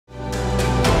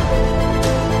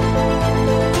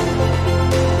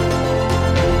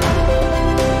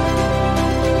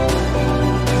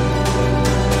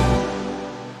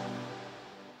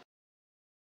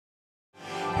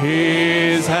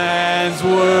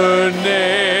were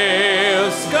nail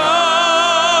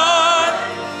scarred,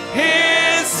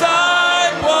 his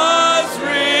side was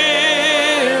riven.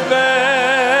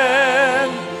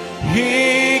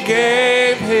 He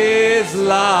gave his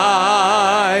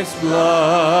life's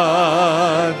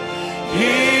blood.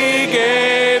 He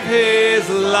gave his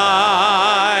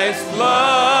life's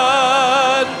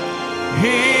blood.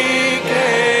 He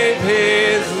gave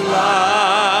his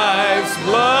life's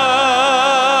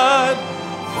blood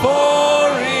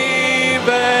for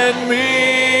even me.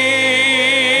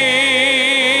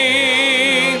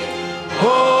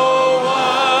 Oh,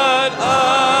 what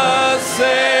a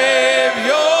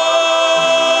Savior!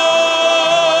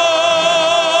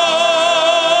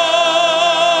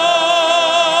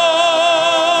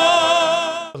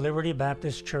 Liberty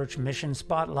Baptist Church Mission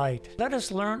Spotlight. Let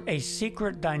us learn a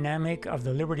secret dynamic of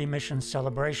the Liberty Mission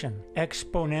celebration: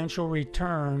 exponential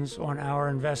returns on our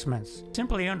investments.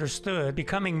 Simply understood,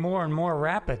 becoming more and more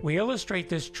rapid. We illustrate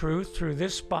this truth through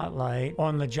this spotlight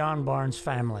on the John Barnes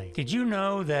family. Did you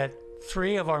know that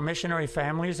 3 of our missionary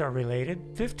families are related?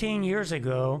 15 years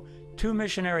ago, 2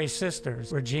 missionary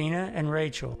sisters, Regina and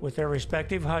Rachel, with their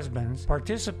respective husbands,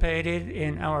 participated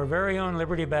in our very own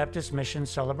Liberty Baptist Mission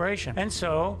celebration. And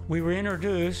so, we were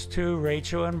introduced to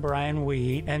Rachel and Brian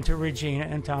Weed and to Regina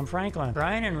and Tom Franklin.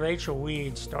 Brian and Rachel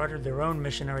Weed started their own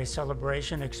missionary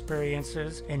celebration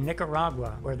experiences in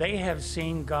Nicaragua, where they have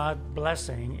seen God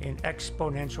blessing in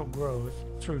exponential growth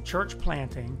through church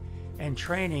planting and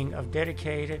training of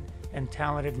dedicated and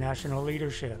talented national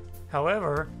leadership.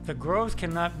 However, the growth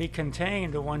cannot be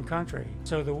contained to one country,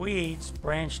 so the Weeds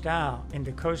branched out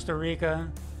into Costa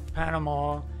Rica,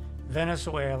 Panama,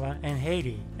 Venezuela, and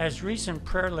Haiti. As recent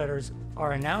prayer letters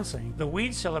are announcing, the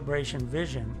Weed celebration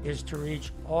vision is to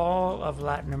reach all of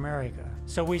Latin America.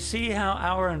 So we see how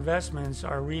our investments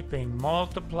are reaping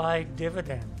multiplied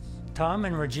dividends. Tom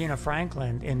and Regina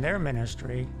Franklin in their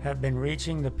ministry have been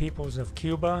reaching the peoples of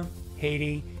Cuba,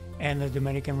 Haiti, and the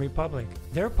Dominican Republic.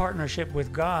 Their partnership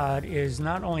with God is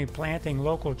not only planting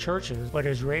local churches, but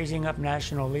is raising up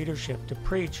national leadership to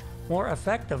preach more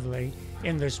effectively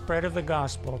in the spread of the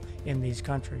gospel in these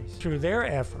countries. Through their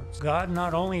efforts, God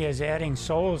not only is adding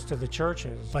souls to the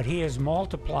churches, but He is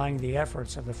multiplying the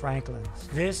efforts of the Franklins.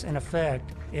 This, in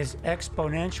effect, is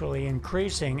exponentially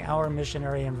increasing our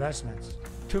missionary investments.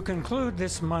 To conclude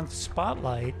this month's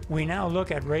spotlight, we now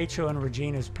look at Rachel and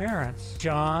Regina's parents,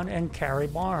 John and Carrie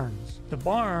Barnes. The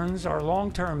Barnes are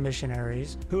long-term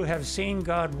missionaries who have seen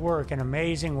God work in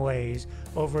amazing ways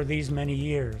over these many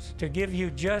years. To give you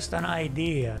just an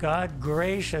idea, God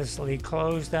graciously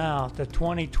closed out the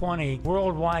 2020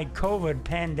 worldwide COVID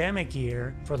pandemic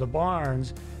year for the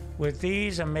Barnes with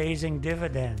these amazing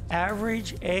dividends.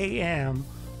 Average AM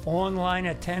online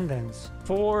attendance,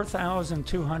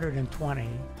 4,220.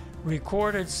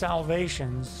 Recorded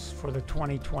salvations for the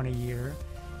 2020 year,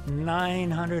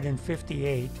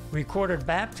 958. Recorded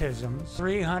baptisms,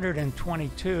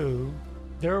 322.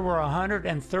 There were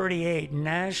 138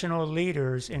 national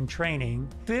leaders in training,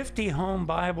 50 home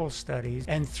Bible studies,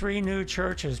 and 3 new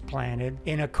churches planted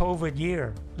in a COVID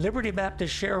year. Liberty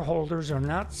Baptist shareholders are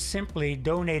not simply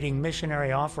donating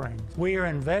missionary offerings. We are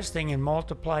investing in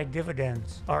multiplied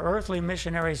dividends. Our earthly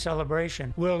missionary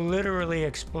celebration will literally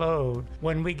explode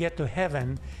when we get to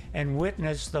heaven and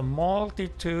witness the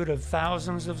multitude of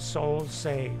thousands of souls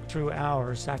saved through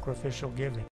our sacrificial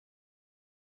giving.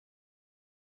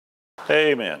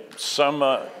 Amen. Some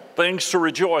things to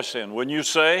rejoice in, wouldn't you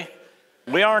say?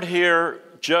 We aren't here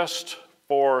just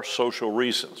for social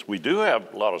reasons. We do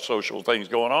have a lot of social things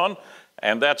going on,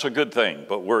 and that's a good thing.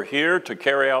 But we're here to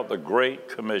carry out the great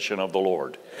commission of the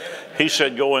Lord. He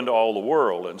said, go into all the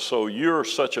world. And so you're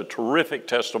such a terrific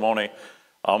testimony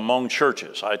among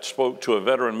churches. I spoke to a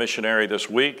veteran missionary this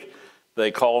week. They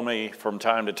call me from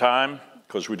time to time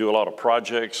because we do a lot of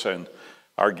projects, and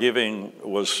our giving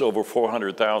was over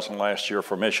 $400,000 last year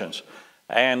for missions.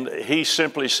 And he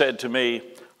simply said to me,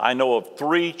 I know of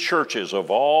 3 churches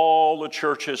of all the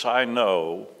churches I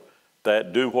know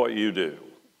that do what you do.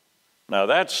 Now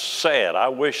that's sad. I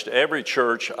wish every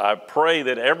church, I pray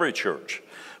that every church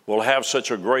will have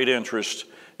such a great interest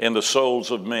in the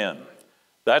souls of men.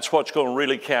 That's what's going to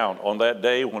really count on that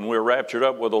day when we're raptured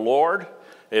up with the Lord,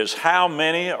 is how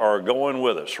many are going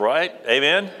with us, right?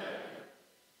 Amen?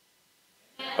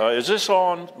 Is this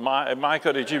on?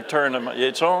 Micah, did you turn them?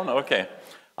 It's on? Okay.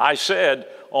 I said,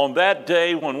 on that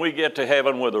day when we get to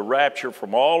heaven with a rapture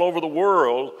from all over the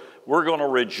world, we're going to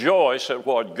rejoice at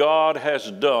what God has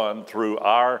done through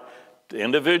our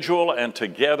individual and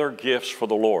together gifts for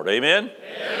the Lord. Amen?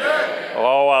 Amen.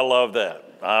 Oh, I love that.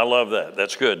 I love that.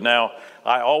 That's good. Now,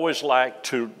 I always like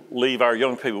to leave our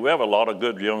young people. We have a lot of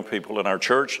good young people in our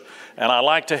church, and I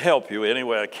like to help you any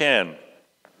way I can.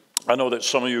 I know that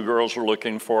some of you girls are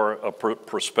looking for a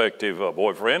prospective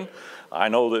boyfriend. I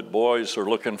know that boys are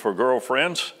looking for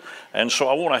girlfriends. And so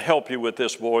I want to help you with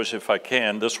this, boys, if I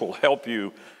can. This will help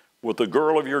you with the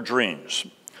girl of your dreams.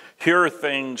 Here are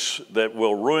things that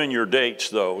will ruin your dates,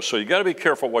 though, so you got to be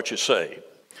careful what you say.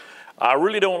 I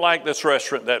really don't like this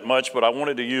restaurant that much, but I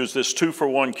wanted to use this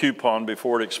 2-for-1 coupon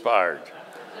before it expired.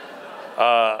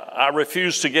 I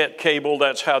refuse to get cable.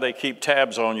 That's how they keep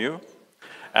tabs on you.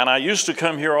 And I used to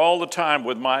come here all the time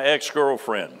with my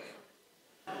ex-girlfriend.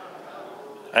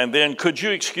 And then, could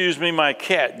you excuse me, my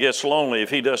cat gets lonely if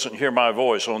he doesn't hear my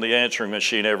voice on the answering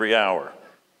machine every hour.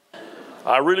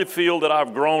 I really feel that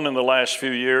I've grown in the last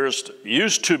few years.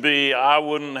 Used to be, I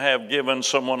wouldn't have given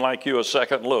someone like you a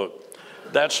second look.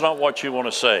 That's not what you want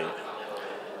to say.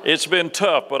 It's been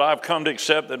tough, but I've come to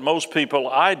accept that most people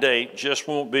I date just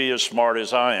won't be as smart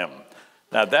as I am.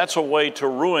 Now, that's a way to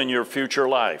ruin your future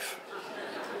life.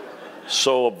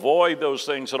 So avoid those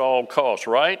things at all costs,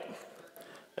 right?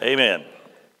 Amen.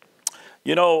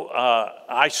 You know,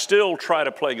 I still try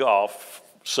to play golf,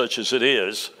 such as it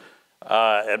is,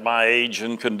 at my age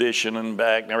and condition and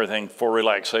back and everything, for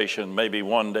relaxation, maybe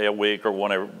one day a week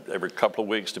or every couple of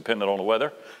weeks, depending on the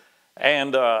weather.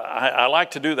 And I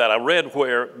like to do that. I read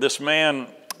where this man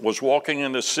was walking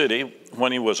in the city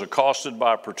when he was accosted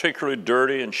by a particularly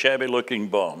dirty and shabby-looking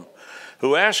bum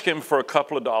who asked him for a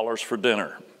couple of dollars for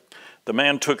dinner. The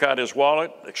man took out his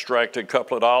wallet, extracted a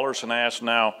couple of dollars, and asked,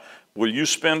 "Now, will you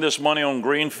spend this money on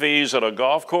green fees at a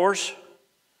golf course?"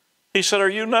 He said, "Are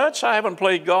you nuts? I haven't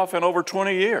played golf in over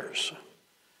 20 years.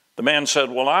 The man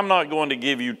said, "Well, I'm not going to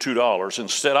give you $2.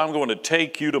 Instead, I'm going to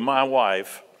take you to my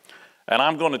wife, and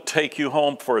I'm going to take you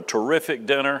home for a terrific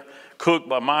dinner cooked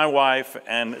by my wife."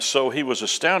 And so he was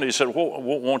astounded. He said, "Well,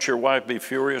 won't your wife be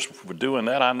furious for doing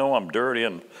that? I know I'm dirty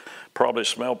and probably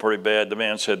smell pretty bad." The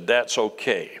man said, "That's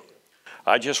okay.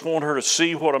 I just want her to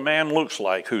see what a man looks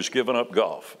like who's given up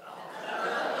golf."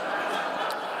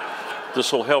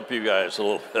 This will help you guys a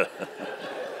little bit.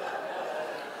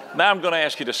 Now I'm going to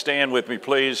ask you to stand with me,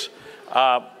 please.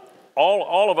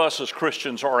 All of us as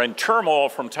Christians are in turmoil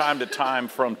from time to time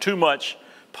from too much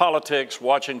politics,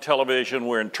 watching television.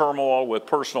 We're in turmoil with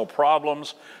personal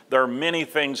problems. There are many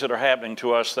things that are happening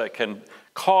to us that can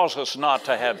cause us not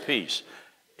to have peace.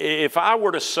 If I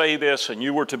were to say this and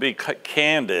you were to be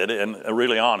candid and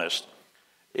really honest,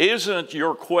 isn't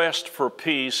your quest for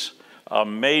peace a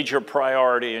major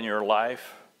priority in your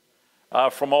life?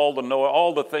 From all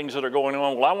the things that are going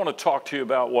on, well, I want to talk to you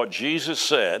about what Jesus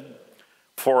said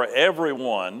for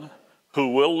everyone who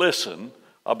will listen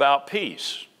about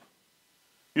peace.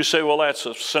 You say, "Well, that's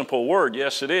a simple word."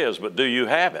 Yes, it is, but do you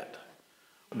have it?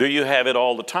 Do you have it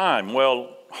all the time? Well,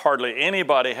 hardly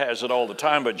anybody has it all the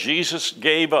time, but Jesus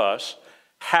gave us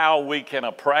how we can, in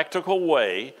a practical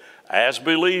way, as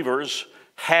believers,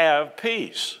 have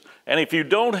peace. And if you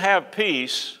don't have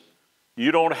peace,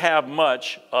 you don't have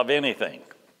much of anything.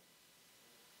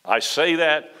 I say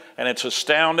that, and it's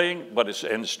astounding, but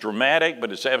it's dramatic,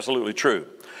 but it's absolutely true.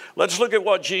 Let's look at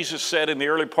what Jesus said in the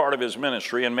early part of his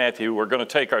ministry in Matthew. We're going to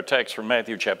take our text from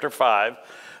Matthew chapter 5,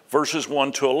 verses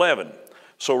 1 to 11.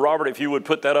 So, Robert, if you would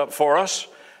put that up for us.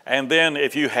 And then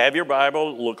if you have your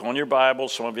Bible, look on your Bible.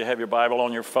 Some of you have your Bible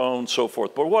on your phone, so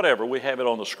forth. But whatever, we have it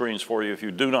on the screens for you if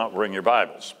you do not bring your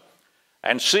Bibles.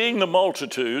 And seeing the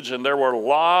multitudes, and there were a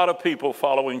lot of people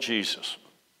following Jesus.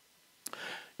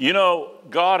 You know,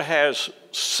 God has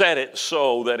set it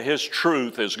so that his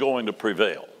truth is going to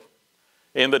prevail.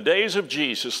 In the days of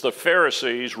Jesus, the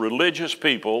Pharisees, religious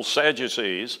people,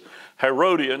 Sadducees,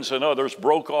 Herodians, and others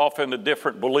broke off into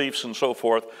different beliefs and so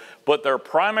forth. But their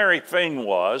primary thing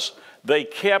was they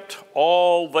kept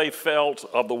all they felt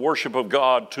of the worship of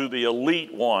God to the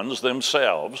elite ones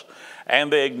themselves,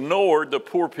 and they ignored the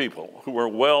poor people who were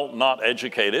not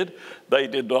educated. They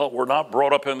were not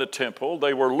brought up in the temple.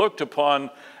 They were looked upon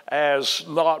as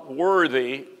not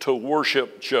worthy to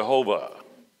worship Jehovah.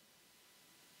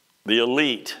 The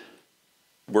elite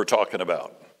we're talking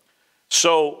about.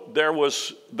 So there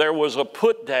was a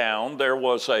put down, there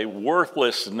was a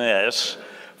worthlessness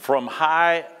from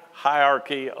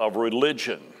hierarchy of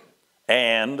religion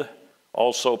and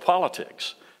also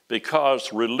politics,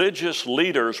 because religious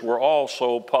leaders were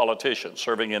also politicians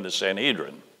serving in the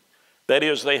Sanhedrin. That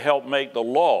is, they helped make the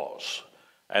laws,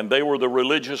 and they were the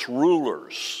religious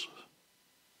rulers.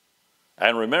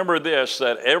 And remember this,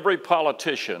 that every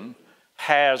politician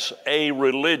has a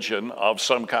religion of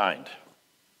some kind.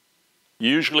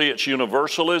 Usually it's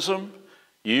universalism.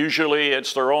 Usually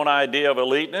it's their own idea of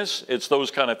eliteness. It's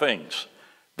those kind of things.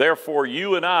 Therefore,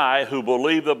 you and I who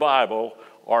believe the Bible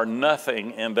are nothing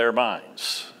in their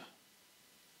minds.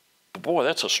 Boy,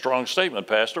 that's a strong statement,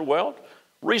 Pastor. Well,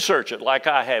 research it like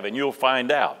I have, and you'll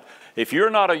find out. If you're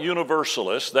not a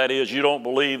universalist, that is, you don't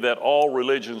believe that all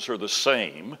religions are the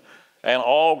same and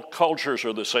all cultures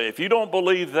are the same, if you don't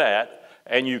believe that,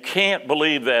 and you can't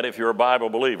believe that if you're a Bible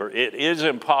believer, it is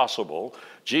impossible.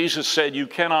 Jesus said you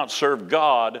cannot serve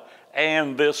God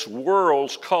and this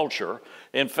world's culture.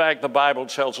 In fact, the Bible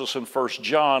tells us in 1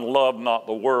 John, love not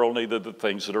the world, neither the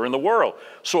things that are in the world.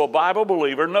 So a Bible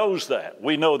believer knows that.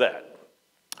 We know that.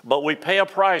 But we pay a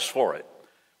price for it.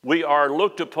 We are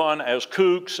looked upon as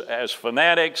kooks, as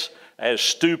fanatics, as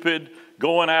stupid,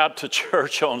 going out to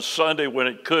church on Sunday when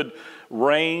it could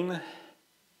rain.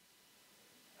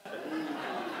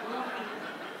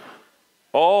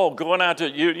 Oh, going out to,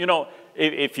 you know,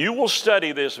 if you will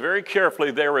study this very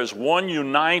carefully, there is one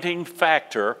uniting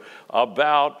factor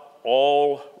about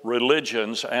all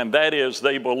religions, and that is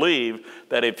they believe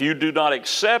that if you do not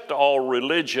accept all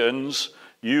religions,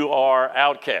 you are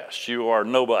outcast, you are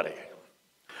nobody.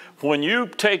 When you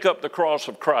take up the cross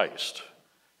of Christ,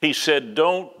 he said,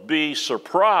 don't be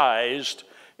surprised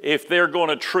if they're going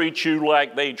to treat you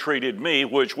like they treated me,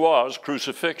 which was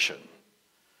crucifixion.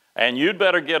 And you'd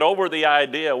better get over the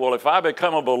idea, well, if I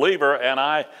become a believer and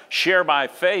I share my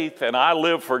faith and I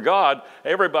live for God,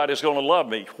 everybody's going to love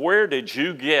me. Where did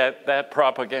you get that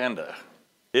propaganda?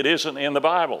 It isn't in the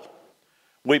Bible.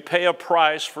 We pay a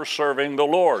price for serving the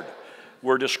Lord.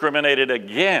 We're discriminated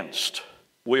against.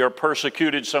 We are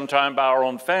persecuted sometimes by our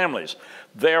own families.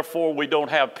 Therefore, we don't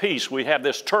have peace. We have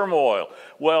this turmoil.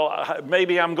 Well,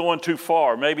 maybe I'm going too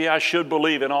far. Maybe I should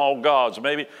believe in all gods.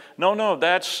 Maybe. No,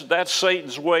 that's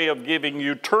Satan's way of giving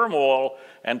you turmoil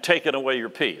and taking away your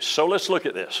peace. So let's look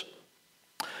at this.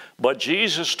 But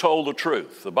Jesus told the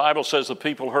truth. The Bible says the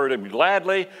people heard him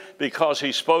gladly because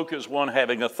he spoke as one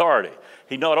having authority.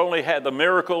 He not only had the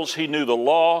miracles, he knew the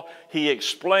law. He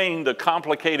explained the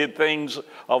complicated things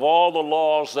of all the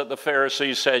laws that the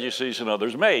Pharisees, Sadducees, and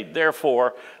others made.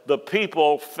 Therefore, the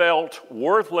people felt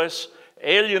worthless,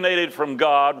 alienated from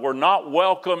God, were not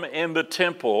welcome in the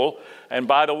temple. And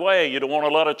by the way, you don't want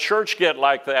to let a church get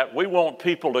like that. We want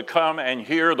people to come and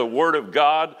hear the Word of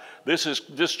God. This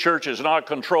church is not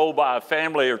controlled by a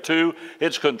family or two.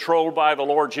 It's controlled by the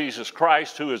Lord Jesus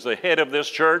Christ, who is the head of this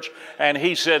church. And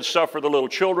he said, suffer the little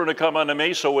children to come unto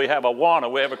me. So we have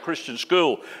Awana, we have a Christian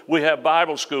school, we have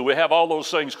Bible school, we have all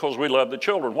those things because we love the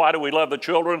children. Why do we love the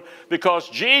children? Because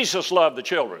Jesus loved the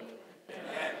children.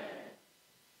 Amen.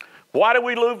 Why do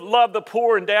we love the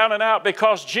poor and down and out?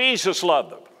 Because Jesus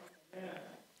loved them.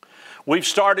 We've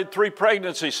started 3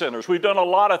 pregnancy centers. We've done a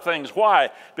lot of things. Why?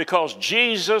 Because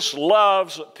Jesus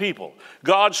loves people.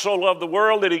 God so loved the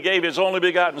world that he gave his only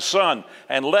begotten Son.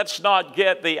 And let's not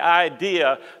get the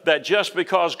idea that just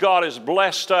because God has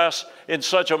blessed us in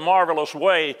such a marvelous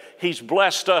way, he's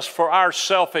blessed us for our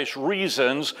selfish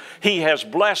reasons. He has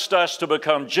blessed us to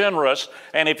become generous.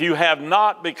 And if you have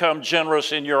not become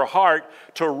generous in your heart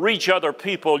to reach other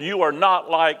people, you are not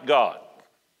like God.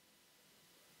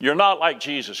 You're not like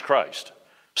Jesus Christ.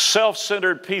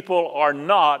 Self-centered people are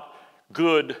not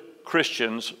good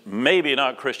Christians, maybe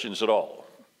not Christians at all.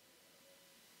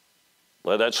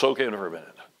 Let that soak in for a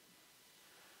minute.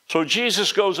 So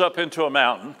Jesus goes up into a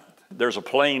mountain. There's a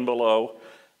plain below,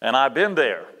 and I've been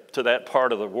there to that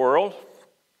part of the world.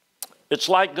 It's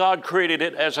like God created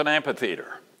it as an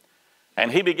amphitheater.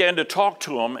 And he began to talk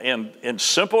to them in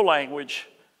simple language,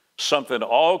 something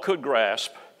all could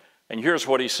grasp. And here's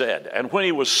what he said. And when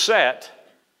he was set,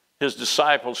 his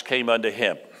disciples came unto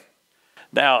him.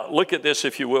 Now, look at this,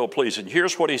 if you will, please. And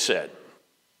here's what he said.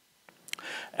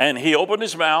 And he opened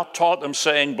his mouth, taught them,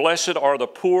 saying, blessed are the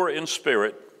poor in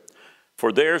spirit,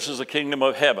 for theirs is the kingdom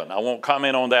of heaven. I won't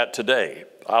comment on that today.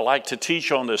 I like to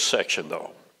teach on this section,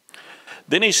 though.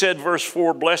 Then he said, verse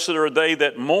 4, blessed are they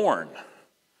that mourn,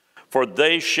 for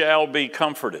they shall be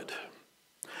comforted.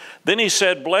 Then he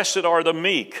said, blessed are the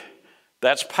meek.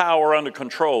 That's power under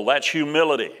control. That's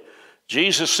humility.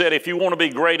 Jesus said, if you want to be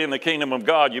great in the kingdom of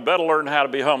God, you better learn how to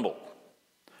be humble.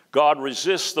 God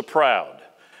resists the proud.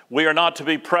 We are not to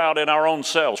be proud in our own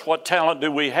selves. What talent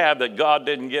do we have that God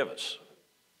didn't give us?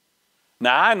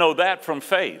 Now, I know that from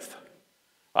faith.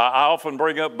 I often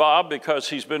bring up Bob because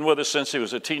he's been with us since he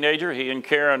was a teenager. He and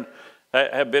Karen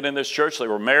have been in this church. They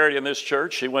were married in this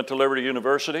church. He went to Liberty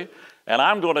University. And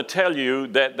I'm going to tell you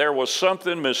that there was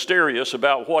something mysterious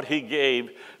about what he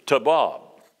gave to Bob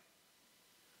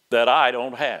that I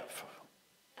don't have.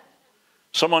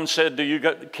 Someone said,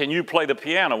 can you play the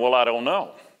piano? Well, I don't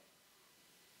know.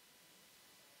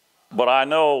 But I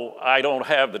know I don't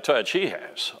have the touch he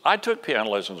has. I took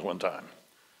piano lessons one time.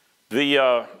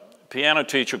 The piano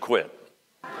teacher quit.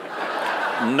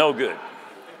 No good.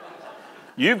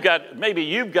 Maybe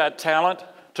you've got talent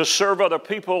to serve other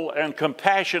people and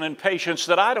compassion and patience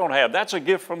that I don't have. That's a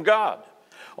gift from God.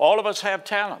 All of us have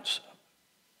talents,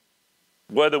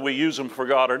 whether we use them for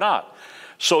God or not.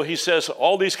 So he says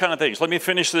all these kind of things. Let me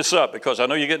finish this up because I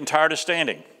know you're getting tired of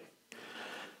standing.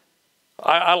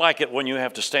 I like it when you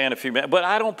have to stand a few minutes, but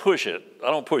I don't push it.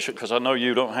 I don't push it because I know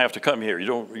you don't have to come here.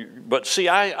 But see,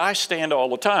 I stand all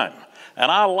the time,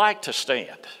 and I like to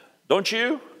stand. Don't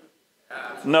you?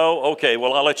 No? Okay,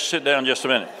 well, I'll let you sit down just a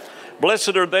minute.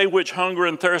 Blessed are they which hunger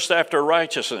and thirst after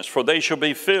righteousness, for they shall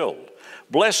be filled.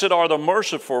 Blessed are the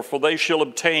merciful, for they shall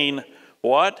obtain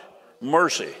what?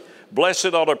 Mercy.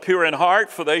 Blessed are the pure in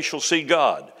heart, for they shall see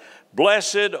God.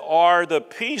 Blessed are the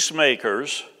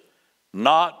peacemakers,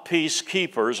 not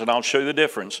peacekeepers, and I'll show you the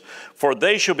difference, for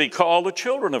they shall be called the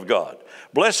children of God.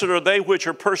 Blessed are they which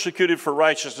are persecuted for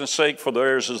righteousness' sake, for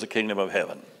theirs is the kingdom of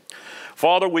heaven.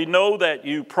 Father, we know that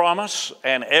you promise,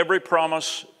 and every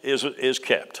promise is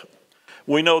kept.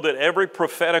 We know that every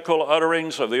prophetical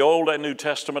utterings of the Old and New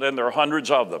Testament, and there are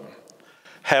hundreds of them,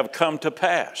 have come to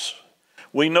pass.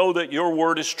 We know that your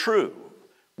word is true.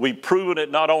 We've proven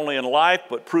it not only in life,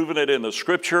 but proven it in the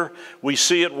Scripture. We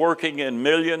see it working in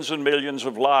millions and millions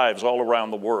of lives all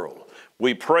around the world.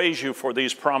 We praise you for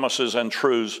these promises and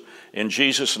truths in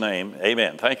Jesus' name.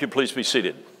 Amen. Thank you. Please be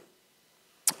seated.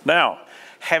 Now,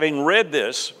 having read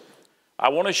this, I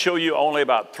want to show you only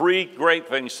about 3 great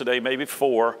things today, maybe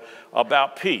 4,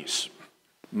 about peace.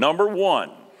 Number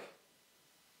 1,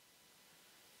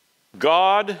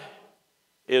 God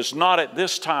is not at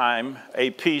this time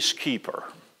a peacekeeper.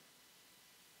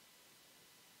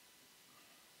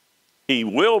 He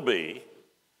will be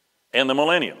in the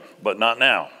millennium, but not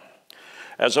now.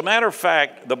 As a matter of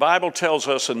fact, the Bible tells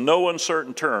us in no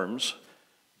uncertain terms,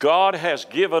 God has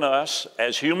given us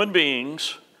as human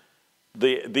beings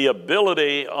the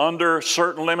ability under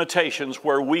certain limitations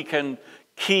where we can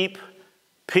keep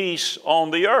peace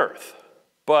on the earth.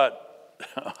 But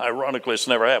ironically, it's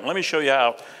never happened. Let me show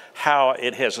you how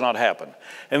it has not happened.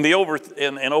 In over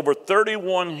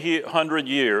 3,100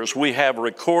 years, we have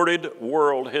recorded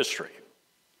world history.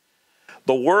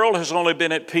 The world has only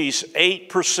been at peace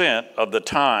 8% of the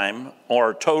time, or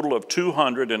a total of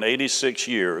 286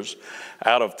 years,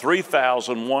 out of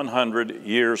 3,100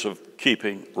 years of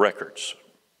keeping records.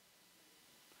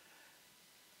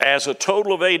 As a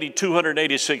total of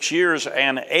 286 years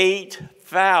and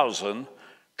 8,000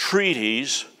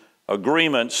 treaties,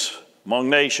 agreements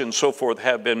among nations, so forth,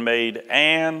 have been made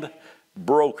and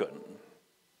broken.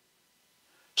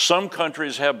 Some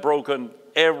countries have broken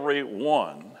every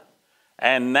one.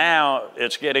 And now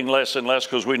it's getting less and less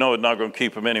because we know it's not going to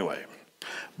keep them anyway.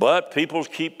 But people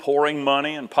keep pouring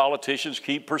money and politicians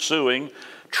keep pursuing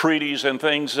treaties and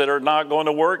things that are not going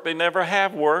to work. They never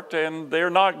have worked, and they're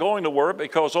not going to work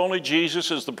because only Jesus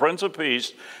is the Prince of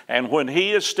Peace. And when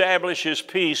he establishes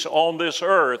peace on this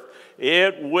earth,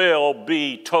 it will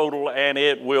be total and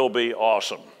it will be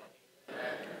awesome.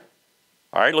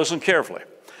 All right, listen carefully.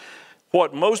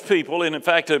 What most people, and in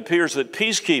fact it appears that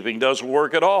peacekeeping doesn't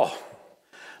work at all.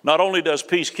 Not only does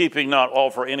peacekeeping not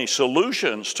offer any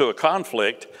solutions to a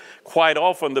conflict, quite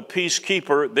often the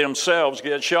peacekeeper themselves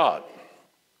get shot.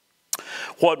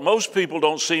 What most people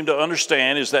don't seem to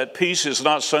understand is that peace is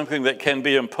not something that can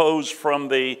be imposed from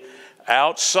the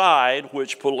outside,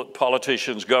 which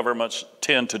politicians, governments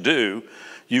tend to do.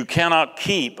 You cannot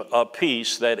keep a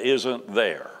peace that isn't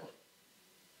there.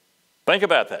 Think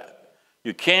about that.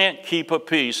 You can't keep a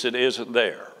peace that isn't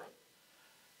there.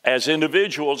 As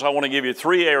individuals, I want to give you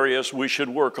 3 areas we should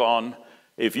work on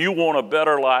if you want a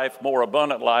better life, more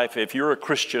abundant life, if you're a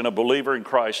Christian, a believer in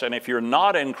Christ. And if you're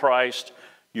not in Christ,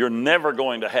 you're never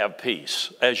going to have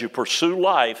peace. As you pursue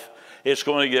life, it's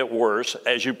going to get worse.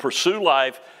 As you pursue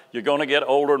life, you're going to get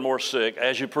older and more sick.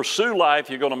 As you pursue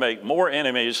life, you're going to make more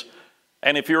enemies.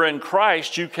 And if you're in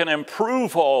Christ, you can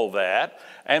improve all that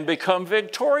and become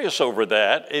victorious over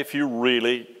that if you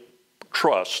really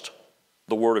trust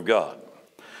the Word of God.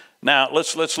 Now,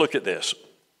 let's look at this.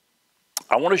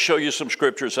 I want to show you some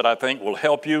scriptures that I think will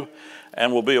help you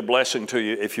and will be a blessing to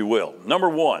you, if you will. Number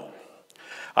 1,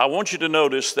 I want you to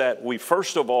notice that we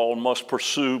first of all must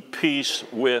pursue peace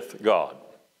with God.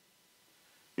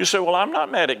 You say, well, I'm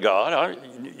not mad at God.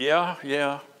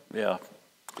 Yeah.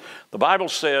 The Bible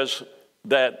says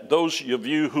that those of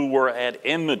you who were at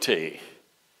enmity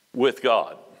with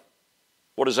God,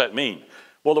 what does that mean?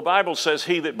 Well, the Bible says,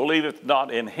 he that believeth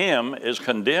not in him is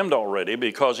condemned already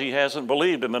because he hasn't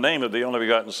believed in the name of the only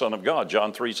begotten Son of God,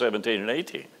 John 3:17 and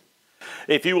 18.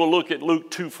 If you will look at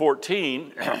Luke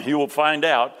 2:14, you will find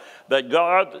out that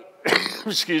God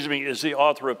excuse me, is the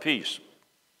author of peace.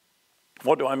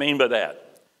 What do I mean by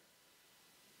that?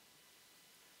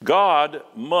 God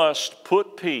must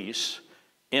put peace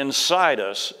inside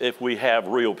us if we have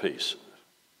real peace.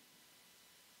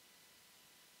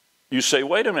 You say,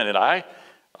 wait a minute,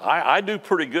 I do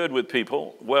pretty good with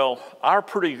people. Well, our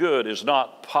pretty good is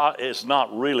not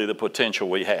really the potential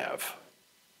we have.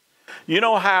 You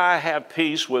know how I have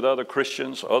peace with other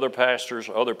Christians, other pastors,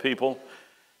 other people?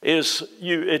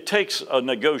 It takes a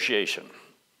negotiation.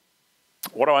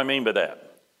 What do I mean by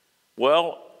that?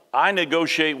 Well, I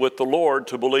negotiate with the Lord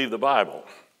to believe the Bible.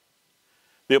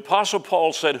 The Apostle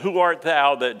Paul said, "Who art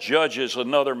thou that judges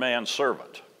another man's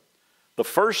servant?" The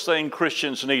first thing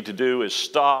Christians need to do is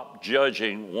stop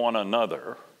judging one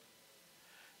another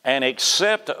and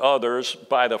accept others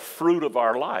by the fruit of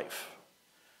our life.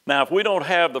 Now, if we don't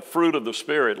have the fruit of the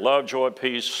Spirit, love, joy,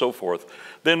 peace, so forth,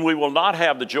 then we will not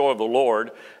have the joy of the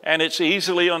Lord, and it's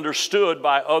easily understood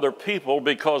by other people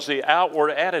because the outward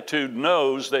attitude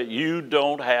knows that you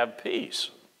don't have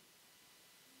peace.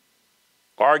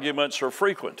 Arguments are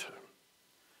frequent.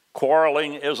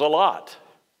 Quarreling is a lot.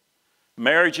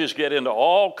 Marriages get into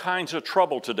all kinds of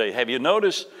trouble today. Have you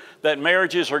noticed that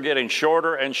marriages are getting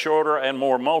shorter and shorter and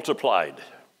more multiplied?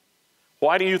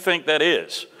 Why do you think that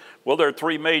is? Well, there are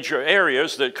three major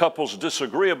areas that couples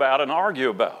disagree about and argue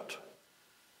about.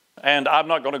 And I'm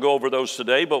not going to go over those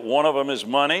today, but one of them is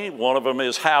money, one of them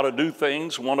is how to do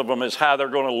things, one of them is how they're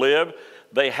going to live.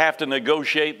 They have to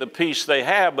negotiate the peace they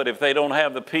have, but if they don't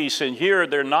have the peace in here,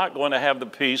 they're not going to have the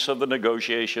peace of the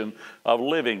negotiation of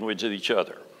living with each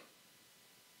other.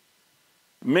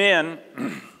 Men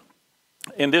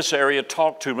in this area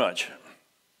talk too much.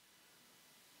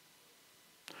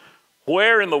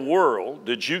 Where in the world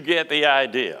did you get the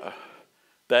idea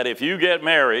that if you get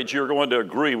married, you're going to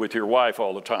agree with your wife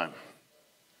all the time?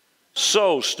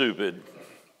 So stupid.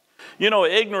 You know,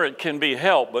 ignorant can be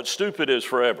helped, but stupid is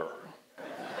forever.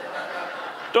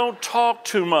 Don't talk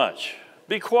too much.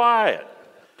 Be quiet.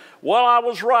 Well, I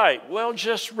was right. Well,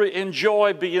 just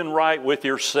enjoy being right with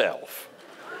yourself.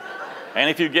 And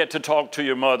if you get to talk to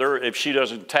your mother, if she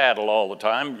doesn't tattle all the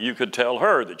time, you could tell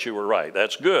her that you were right.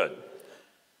 That's good.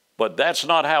 But that's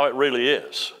not how it really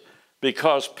is.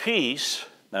 Because peace,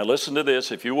 now listen to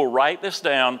this, if you will write this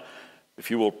down, if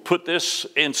you will put this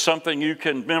in something you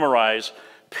can memorize,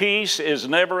 peace is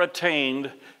never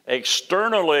attained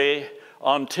externally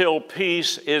until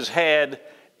peace is had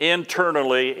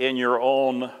internally in your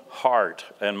own heart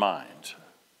and mind.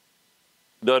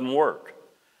 Doesn't work.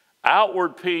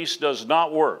 Outward peace does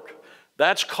not work.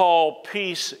 That's called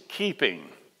peacekeeping.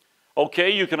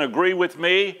 Okay, you can agree with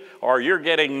me or you're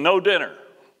getting no dinner.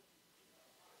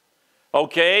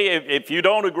 Okay, if you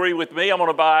don't agree with me, I'm going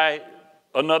to buy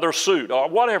another suit or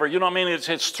whatever. You know what I mean?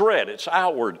 It's threat. It's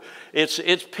outward. It's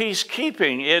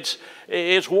peacekeeping.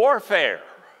 It's warfare.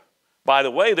 By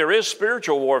the way, there is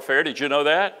spiritual warfare. Did you know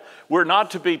that? We're not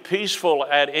to be peaceful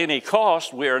at any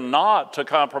cost. We are not to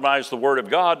compromise the Word of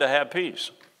God to have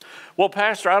peace. Well,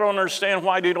 Pastor, I don't understand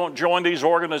why you don't join these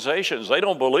organizations. They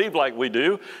don't believe like we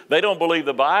do. They don't believe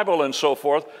the Bible and so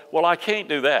forth. Well, I can't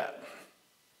do that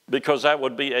because that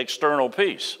would be external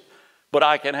peace. But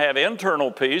I can have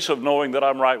internal peace of knowing that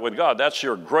I'm right with God. That's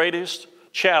your greatest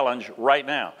challenge right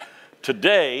now.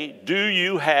 Today, do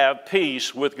you have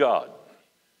peace with God?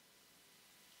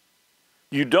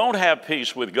 You don't have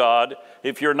peace with God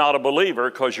if you're not a believer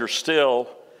because you're still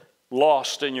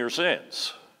lost in your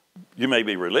sins. You may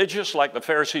be religious like the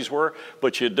Pharisees were,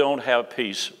 but you don't have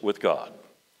peace with God.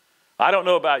 I don't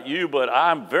know about you, but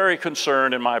I'm very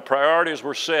concerned, and my priorities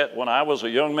were set when I was a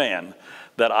young man,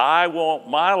 that I want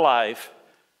my life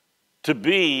to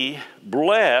be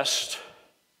blessed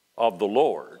of the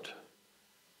Lord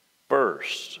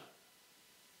first.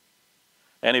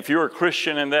 And if you're a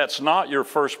Christian and that's not your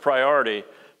first priority,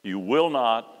 you will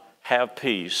not have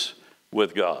peace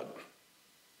with God.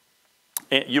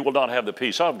 You will not have the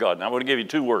peace of God. Now, I'm going to give you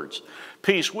two words.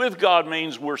 Peace with God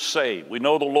means we're saved. We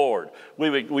know the Lord.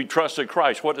 We trusted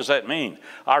Christ. What does that mean?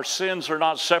 Our sins are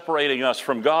not separating us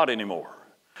from God anymore.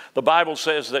 The Bible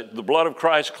says that the blood of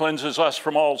Christ cleanses us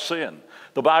from all sin.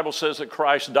 The Bible says that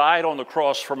Christ died on the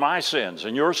cross for my sins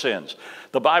and your sins.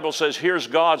 The Bible says here's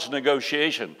God's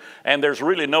negotiation. And there's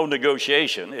really no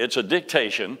negotiation. It's a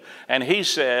dictation. And he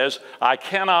says, I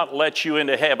cannot let you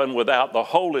into heaven without the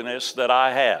holiness that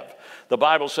I have. The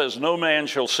Bible says, no man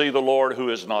shall see the Lord who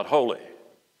is not holy.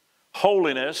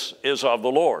 Holiness is of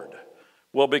the Lord.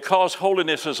 Well, because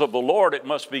holiness is of the Lord, it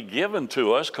must be given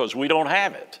to us because we don't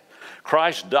have it.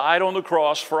 Christ died on the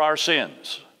cross for our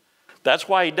sins. That's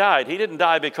why he died. He didn't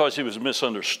die because he was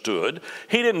misunderstood.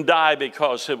 He didn't die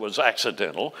because it was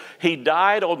accidental. He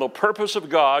died on the purpose of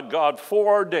God. God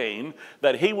foreordained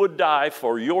that he would die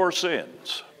for your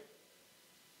sins.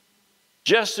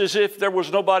 Just as if there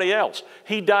was nobody else.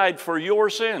 He died for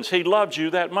your sins. He loved you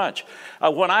that much.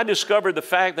 When I discovered the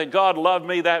fact that God loved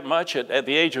me that much at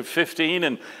the age of 15,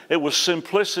 and it was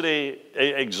simplicity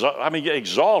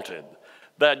exalted,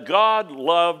 that God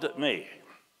loved me.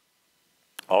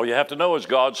 All you have to know is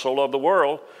God so loved the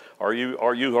world. Are you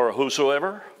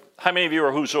whosoever? How many of you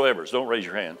are whosoevers? Don't raise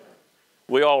your hand.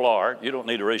 We all are. You don't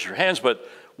need to raise your hands, but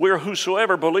we're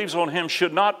whosoever believes on him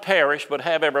should not perish but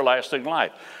have everlasting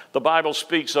life. The Bible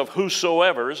speaks of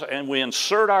whosoevers, and we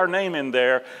insert our name in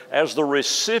there as the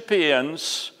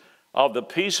recipients of the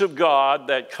peace of God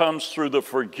that comes through the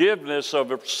forgiveness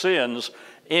of sins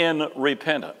in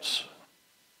repentance.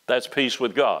 That's peace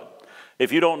with God.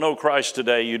 If you don't know Christ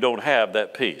today, you don't have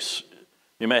that peace.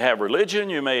 You may have religion,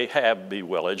 you may be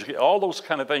well educated, all those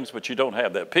kind of things, but you don't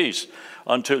have that peace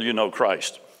until you know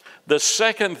Christ. The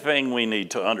second thing we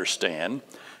need to understand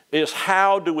is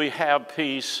how do we have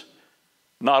peace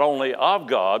not only of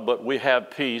God, but we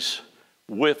have peace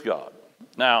with God.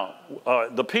 Now,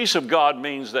 the peace of God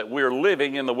means that we're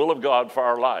living in the will of God for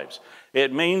our lives.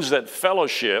 It means that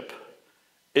fellowship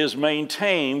is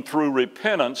maintained through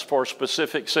repentance for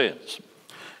specific sins.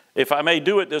 If I may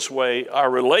do it this way, our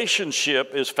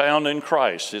relationship is found in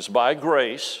Christ. It's by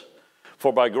grace.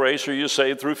 For by grace are you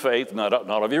saved through faith, not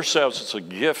of yourselves. It's a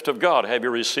gift of God. Have you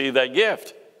received that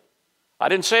gift? I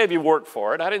didn't say if you worked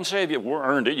for it. I didn't say if you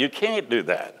earned it. You can't do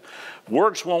that.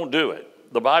 Works won't do it.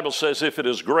 The Bible says if it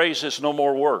is grace, it's no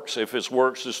more works. If it's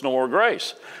works, it's no more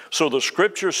grace. So the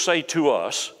scriptures say to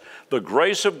us, the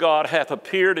grace of God hath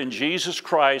appeared in Jesus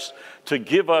Christ to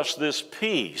give us this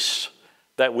peace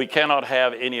that we cannot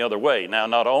have any other way. Now,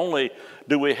 not only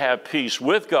do we have peace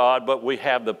with God, but we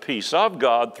have the peace of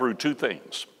God through two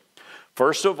things.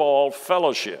 First of all,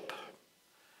 fellowship.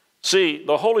 See,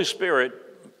 the Holy Spirit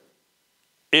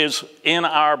is in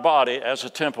our body as a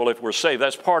temple if we're saved.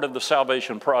 That's part of the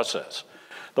salvation process.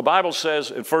 The Bible says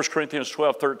in 1 Corinthians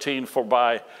 12:13, for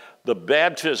by the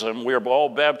baptism, we are all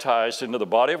baptized into the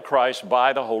body of Christ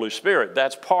by the Holy Spirit.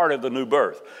 That's part of the new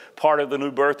birth. Part of the new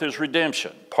birth is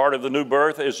redemption. Part of the new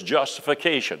birth is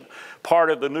justification. Part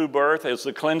of the new birth is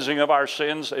the cleansing of our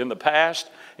sins in the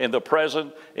past, in the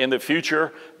present, in the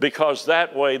future, because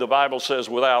that way the Bible says,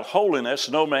 without holiness,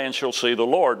 no man shall see the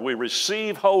Lord. We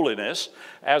receive holiness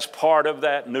as part of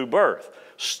that new birth.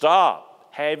 Stop.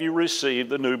 Have you received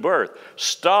the new birth?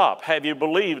 Stop. Have you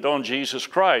believed on Jesus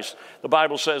Christ? The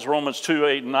Bible says Romans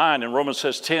 2:8-9, and Romans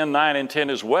says 10:9 and 10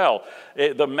 as well.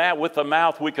 With the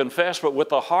mouth we confess, but with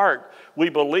the heart we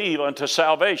believe unto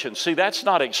salvation. See, that's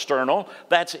not external,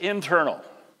 that's internal.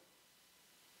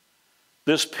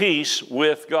 This peace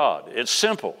with God. It's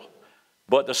simple,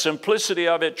 but the simplicity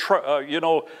of it,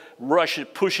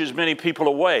 pushes many people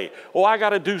away. Oh, I got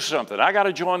to do something. I got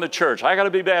to join the church. I got to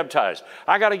be baptized.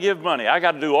 I got to give money. I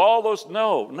got to do all those.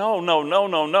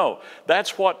 No.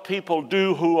 That's what people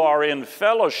do who are in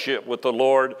fellowship with the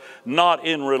Lord, not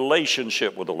in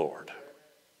relationship with the Lord.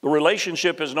 The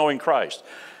relationship is knowing Christ.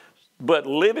 But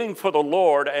living for the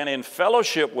Lord and in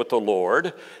fellowship with the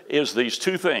Lord is these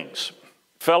two things.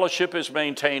 Fellowship is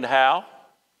maintained how?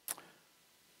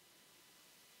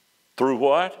 Through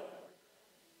what?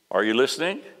 Are you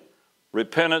listening?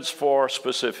 Repentance for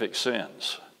specific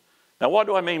sins. Now, what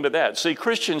do I mean by that? See,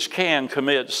 Christians can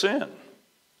commit sin.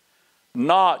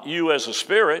 Not you as a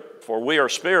spirit, for we are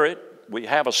spirit, we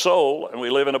have a soul, and we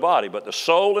live in a body. But the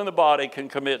soul and the body can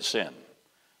commit sin.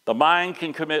 The mind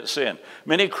can commit sin.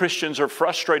 Many Christians are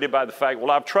frustrated by the fact, well,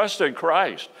 I've trusted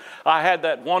Christ. I had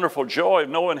that wonderful joy of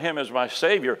knowing Him as my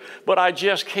Savior, but I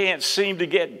just can't seem to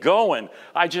get going.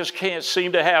 I just can't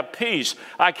seem to have peace.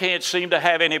 I can't seem to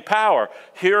have any power.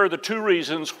 Here are the two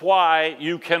reasons why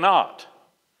you cannot.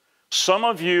 Some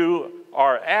of you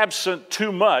are absent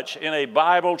too much in a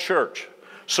Bible church.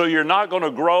 So you're not going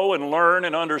to grow and learn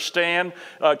and understand.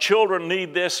 Children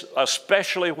need this,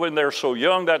 especially when they're so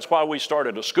young. That's why we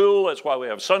started a school. That's why we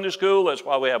have Sunday school. That's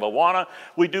why we have Awana.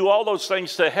 We do all those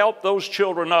things to help those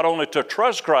children not only to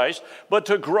trust Christ, but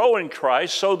to grow in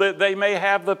Christ so that they may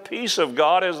have the peace of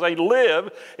God as they live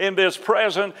in this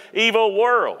present evil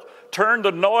world. Turn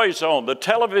the noise on, the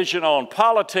television on,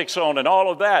 politics on, and all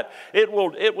of that. It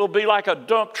will be like a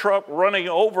dump truck running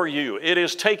over you. It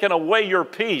is taking away your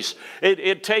peace.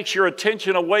 It takes your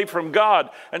attention away from God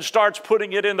and starts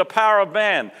putting it in the power of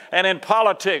man and in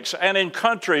politics and in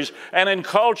countries and in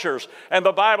cultures. And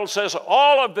the Bible says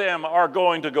all of them are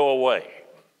going to go away.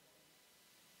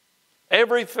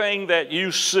 Everything that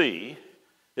you see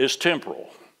is temporal.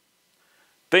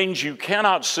 Things you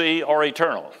cannot see are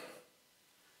eternal.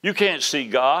 You can't see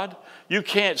God. You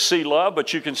can't see love,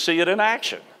 but you can see it in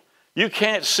action. You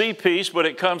can't see peace, but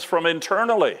it comes from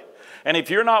internally. And if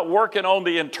you're not working on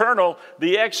the internal,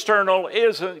 the external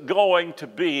isn't going to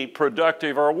be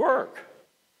productive or work.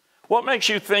 What makes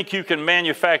you think you can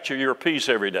manufacture your peace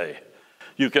every day?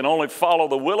 You can only follow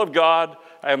the will of God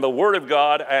and the Word of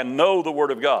God and know the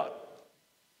Word of God.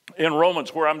 In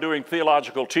Romans, where I'm doing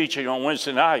theological teaching on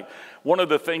Wednesday night, one of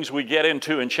the things we get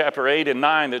into in chapter 8 and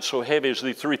 9 that's so heavy is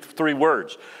the three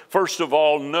words. First of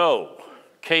all, know,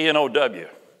 K-N-O-W.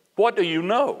 What do you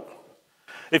know?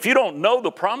 If you don't know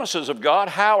the promises of God,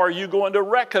 how are you going to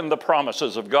reckon the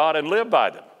promises of God and live by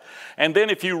them? And then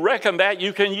if you reckon that,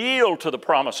 you can yield to the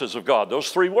promises of God,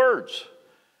 those three words.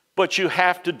 But you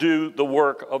have to do the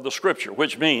work of the Scripture,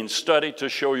 which means study to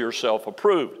show yourself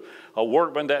approved. A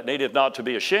workman that needeth not to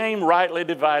be ashamed, rightly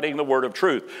dividing the word of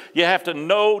truth. You have to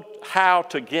know how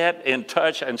to get in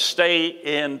touch and stay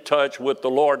in touch with the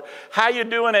Lord. How you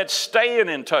doing at staying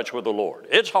in touch with the Lord?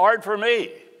 It's hard for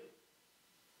me.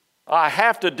 I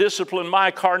have to discipline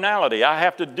my carnality. I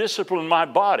have to discipline my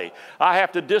body. I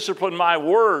have to discipline my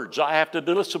words. I have to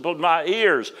discipline my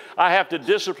ears. I have to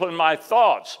discipline my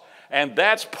thoughts. And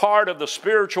that's part of the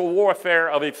spiritual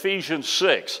warfare of Ephesians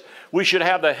 6. We should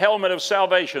have the helmet of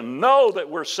salvation. Know that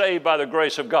we're saved by the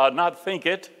grace of God, not think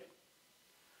it.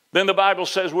 Then the Bible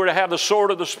says we're to have the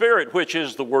sword of the Spirit, which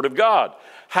is the Word of God.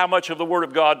 How much of the Word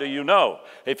of God do you know?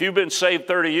 If you've been saved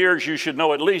 30 years, you should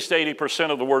know at least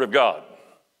 80% of the Word of God.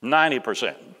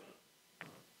 90%.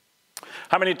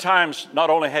 How many times not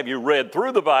only have you read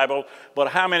through the Bible, but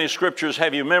how many scriptures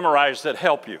have you memorized that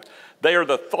help you? They are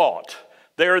the thought.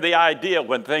 They are the idea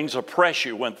when things oppress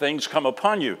you, when things come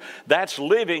upon you. That's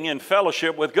living in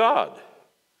fellowship with God.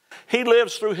 He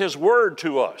lives through His Word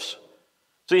to us.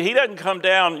 See, He doesn't come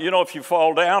down, you know, if you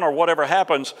fall down or whatever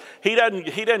happens, He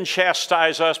doesn't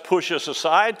chastise us, push us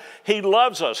aside. He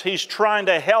loves us. He's trying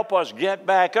to help us get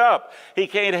back up. He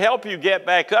can't help you get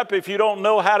back up if you don't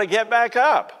know how to get back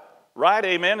up. Right?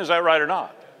 Amen? Is that right or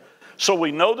not? So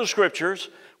we know the Scriptures.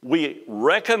 We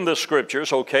reckon the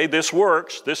Scriptures. Okay, this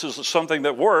works. This is something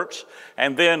that works.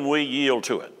 And then we yield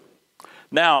to it.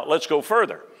 Now, let's go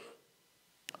further.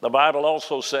 The Bible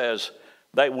also says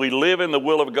that we live in the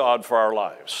will of God for our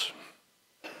lives.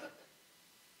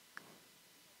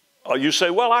 Oh, you say,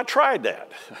 well, I tried that.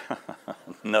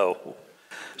 No,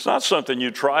 it's not something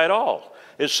you try at all.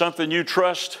 It's something you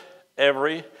trust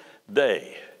every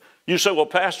day. You say, well,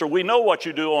 Pastor, we know what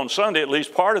you do on Sunday, at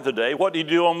least part of the day. What do you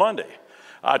do on Monday?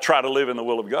 I try to live in the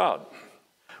will of God.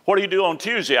 What do you do on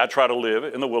Tuesday? I try to live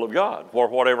in the will of God or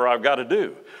whatever I've got to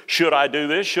do. Should I do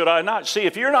this? Should I not? See,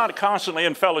 if you're not constantly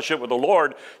in fellowship with the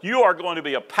Lord, you are going to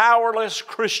be a powerless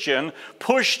Christian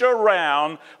pushed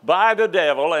around by the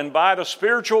devil and by the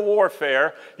spiritual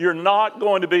warfare. You're not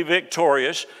going to be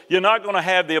victorious. You're not going to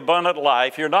have the abundant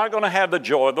life. You're not going to have the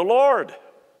joy of the Lord.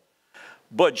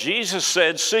 But Jesus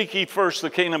said, seek ye first the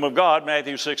kingdom of God,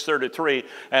 Matthew 6:33,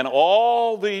 and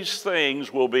all these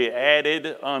things will be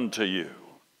added unto you.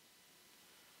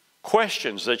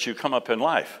 Questions that you come up in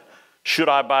life. Should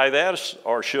I buy that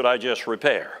or should I just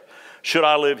repair? Should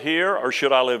I live here or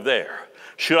should I live there?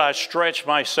 Should I stretch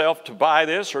myself to buy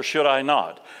this or should I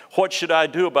not? What should I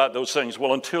do about those things?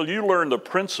 Well, until you learn the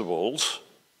principles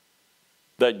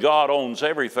that God owns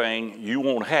everything, you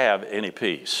won't have any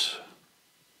peace.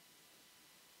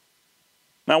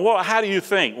 Now, how do you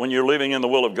think when you're living in the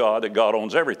will of God that God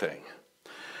owns everything?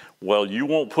 Well, you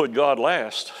won't put God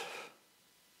last.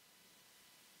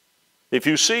 If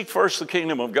you seek first the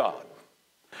kingdom of God,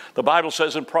 the Bible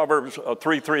says in Proverbs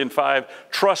 3 and 5,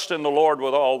 trust in the Lord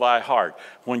with all thy heart.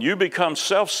 When you become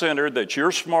self-centered, that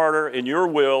you're smarter in your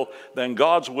will than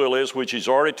God's will is, which He's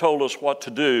already told us what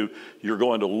to do, you're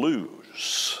going to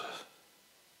lose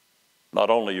not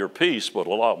only your peace, but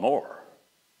a lot more.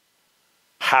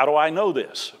 How do I know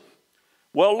this?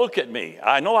 Well, look at me.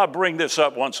 I know I bring this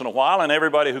up once in a while, and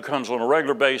everybody who comes on a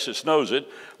regular basis knows it.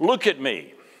 Look at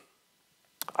me.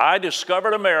 I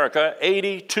discovered America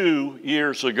 82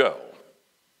 years ago.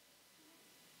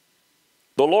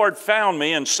 The Lord found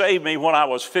me and saved me when I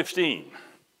was 15.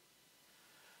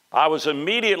 I was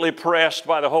immediately pressed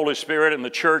by the Holy Spirit in the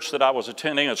church that I was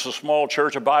attending. It's a small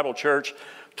church, a Bible church,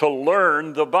 to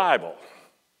learn the Bible.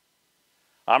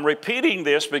 I'm repeating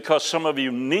this because some of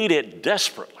you need it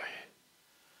desperately.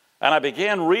 And I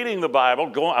began reading the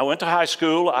Bible. I went to high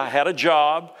school. I had a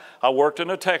job. I worked in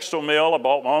a textile mill. I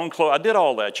bought my own clothes. I did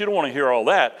all that. You don't want to hear all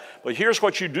that. But here's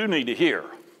what you do need to hear.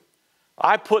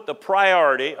 I put the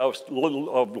priority of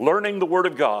learning the Word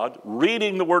of God,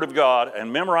 reading the Word of God,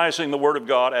 and memorizing the Word of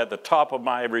God at the top of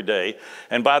my every day.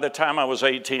 And by the time I was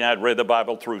 18, I'd read the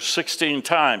Bible through 16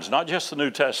 times, not just the New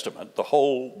Testament, the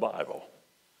whole Bible.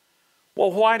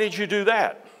 Well, why did you do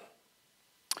that?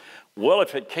 Well,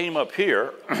 if it came up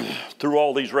here through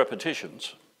all these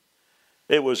repetitions,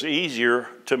 it was easier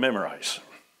to memorize.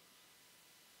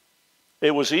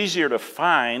 It was easier to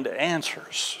find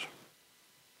answers.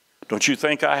 Don't you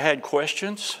think I had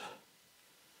questions?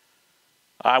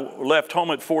 I left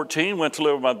home at 14, went to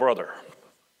live with my brother,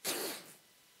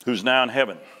 who's now in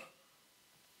heaven.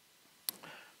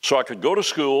 So I could go to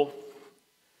school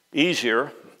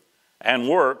easier and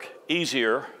work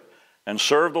easier and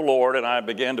serve the Lord, and I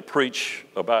began to preach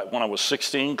about when I was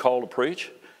 16, called to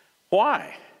preach.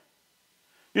 Why?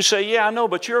 You say, yeah, I know,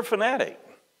 but you're a fanatic.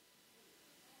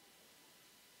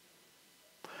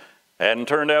 Hadn't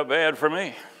turned out bad for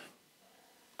me.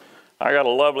 I got a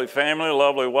lovely family, a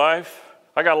lovely wife.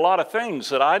 I got a lot of things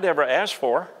that I never asked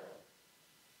for.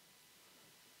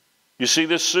 You see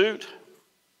this suit?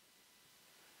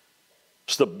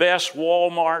 It's the best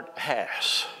Walmart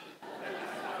has.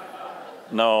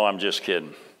 No, I'm just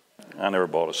kidding. I never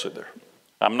bought a suit there.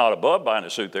 I'm not above buying a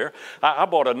suit there. I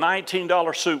bought a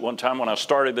 $19 suit one time when I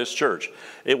started this church.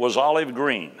 It was olive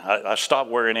green. I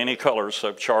stopped wearing any colors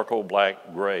except charcoal,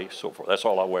 black, gray, so forth. That's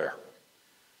all I wear.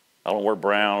 I don't wear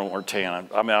brown, I don't wear tan.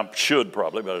 I mean, I should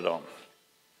probably, but I don't.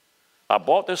 I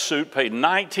bought this suit, paid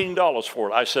 $19 for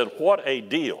it. I said, what a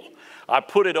deal. I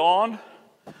put it on,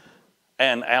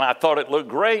 and I thought it looked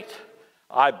great.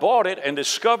 I bought it and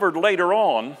discovered later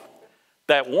on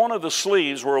that one of the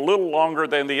sleeves were a little longer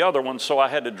than the other one, so I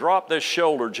had to drop this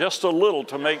shoulder just a little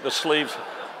to make the sleeves.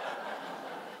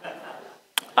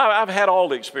 I've had all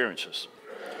the experiences.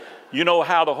 You know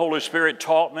how the Holy Spirit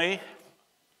taught me?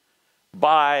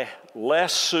 Buy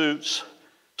less suits,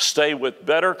 stay with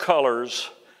better colors,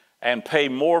 and pay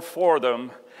more for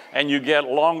them, and you get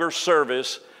longer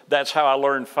service. That's how I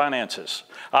learned finances.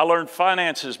 I learned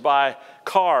finances by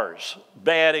cars,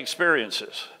 bad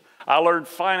experiences. I learned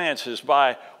finances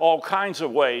by all kinds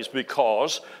of ways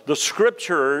because the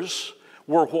scriptures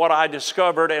were what I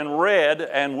discovered and read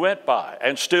and went by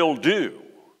and still do.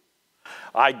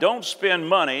 I don't spend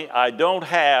money I don't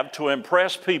have to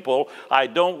impress people I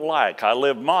don't like. I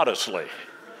live modestly.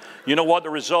 You know what the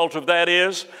result of that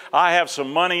is? I have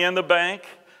some money in the bank.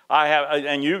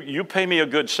 And you pay me a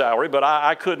good salary, but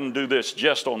I couldn't do this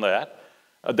just on that.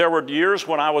 There were years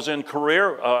when I was in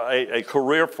a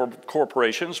career for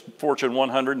corporations, Fortune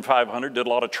 100 and 500, did a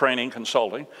lot of training,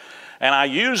 consulting, and I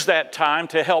used that time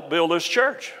to help build this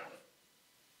church.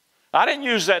 I didn't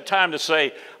use that time to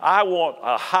say, I want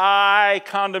a high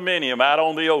condominium out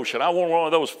on the ocean. I want one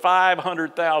of those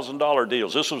 $500,000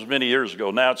 deals. This was many years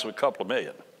ago. Now it's a couple of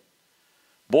million.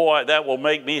 Boy, that will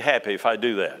make me happy if I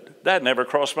do that. That never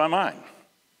crossed my mind.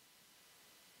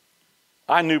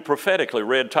 I knew prophetically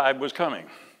red tide was coming.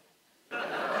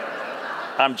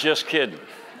 I'm just kidding.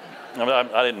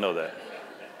 I didn't know that.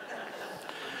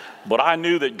 But I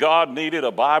knew that God needed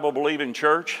a Bible-believing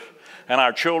church, and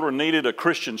our children needed a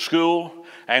Christian school,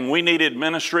 and we needed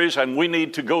ministries, and we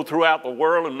need to go throughout the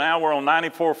world, and now we're on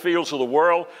 94 fields of the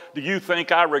world. Do you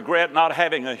think I regret not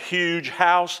having a huge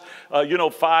house,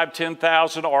 5,000,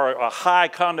 10,000, or a high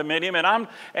condominium?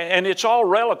 And it's all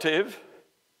relative.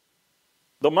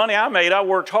 The money I made, I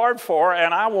worked hard for,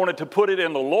 and I wanted to put it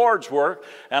in the Lord's work,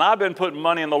 and I've been putting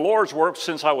money in the Lord's work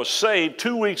since I was saved.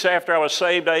 2 weeks after I was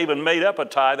saved, I even made up a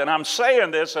tithe, and I'm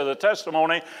saying this as a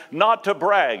testimony, not to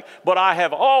brag, but I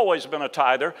have always been a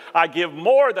tither. I give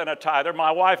more than a tither.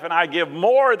 My wife and I give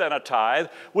more than a tithe.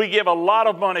 We give a lot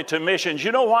of money to missions.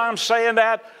 You know why I'm saying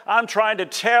that? I'm trying to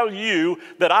tell you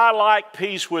that I like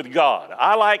peace with God.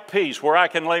 I like peace where I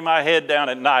can lay my head down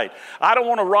at night. I don't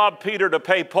want to rob Peter to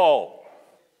pay Paul.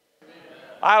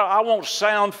 I want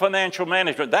sound financial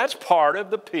management. That's part of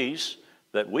the peace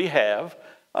that we have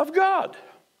of God.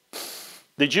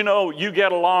 Did you know you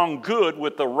get along good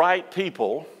with the right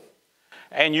people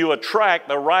and you attract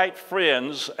the right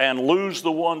friends and lose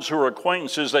the ones who are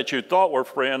acquaintances that you thought were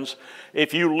friends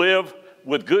if you live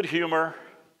with good humor,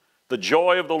 the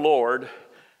joy of the Lord,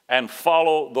 and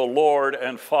follow the Lord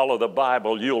and follow the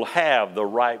Bible? You'll have the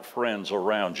right friends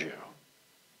around you.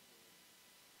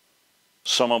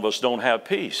 Some of us don't have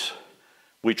peace.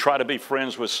 We try to be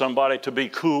friends with somebody to be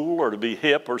cool or to be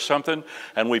hip or something,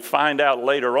 and we find out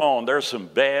later on there's some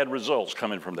bad results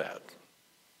coming from that.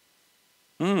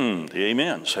 The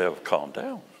amens have calmed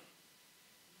down.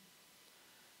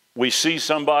 We see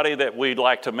somebody that we'd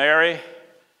like to marry,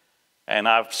 and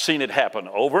I've seen it happen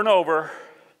over and over.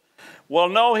 Well,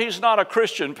 no, he's not a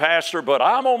Christian, Pastor, but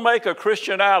I'm going to make a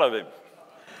Christian out of him.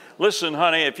 Listen,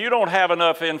 honey, if you don't have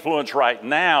enough influence right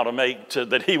now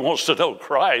that he wants to know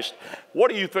Christ, what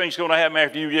do you think is going to happen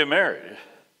after you get married?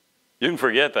 You can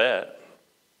forget that.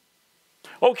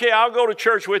 Okay, I'll go to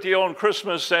church with you on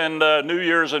Christmas and New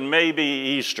Year's and maybe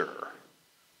Easter.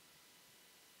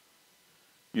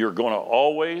 You're going to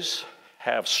always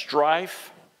have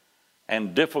strife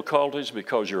and difficulties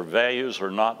because your values are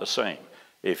not the same.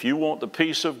 If you want the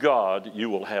peace of God, you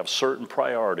will have certain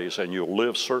priorities and you'll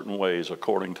live certain ways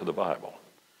according to the Bible.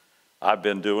 I've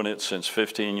been doing it since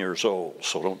 15 years old,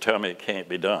 so don't tell me it can't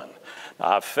be done.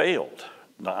 Now, I've failed.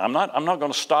 Now, I'm not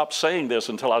going to stop saying this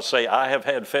until I say I have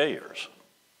had failures.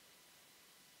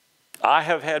 I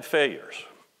have had failures.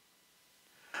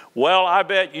 Well, I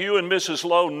bet you and Mrs.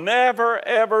 Lowe never,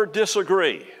 ever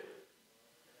disagree.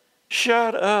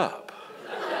 Shut up.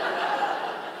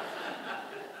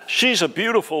 She's a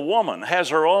beautiful woman, has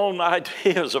her own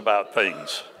ideas about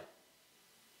things.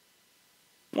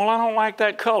 Well, I don't like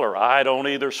that color. I don't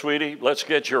either, sweetie. Let's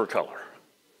get your color.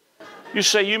 You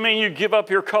say, you mean you give up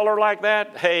your color like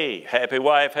that? Hey, happy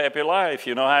wife, happy life.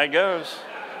 You know how it goes.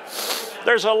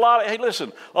 There's a lot of, hey,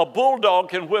 listen, a bulldog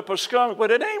can whip a skunk,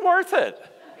 but it ain't worth it.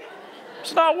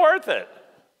 It's not worth it.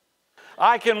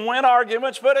 I can win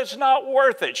arguments, but it's not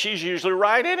worth it. She's usually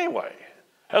right anyway.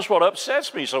 That's what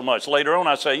upsets me so much. Later on,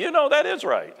 I say, you know, that is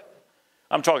right.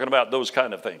 I'm talking about those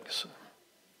kind of things.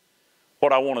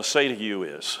 What I want to say to you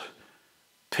is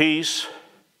peace,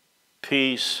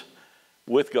 peace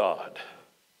with God.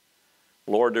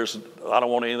 Lord, I don't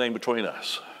want anything between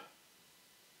us.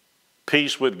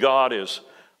 Peace with God is,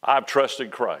 I've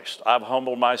trusted Christ. I've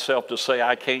humbled myself to say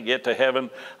I can't get to heaven.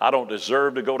 I don't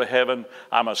deserve to go to heaven.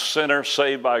 I'm a sinner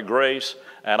saved by grace,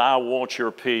 and I want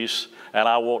your peace, and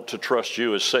I want to trust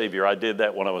you as Savior. I did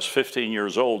that when I was 15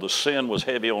 years old. The sin was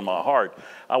heavy on my heart.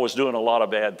 I was doing a lot of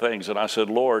bad things, and I said,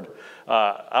 Lord,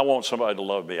 I want somebody to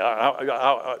love me.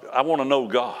 I want to know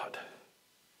God.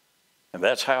 And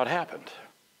that's how it happened.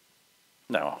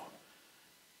 Now,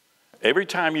 every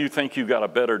time you think you got a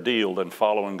better deal than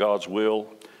following God's will,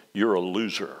 you're a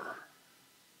loser.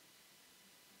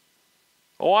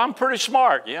 Oh, I'm pretty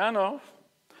smart. Yeah, I know.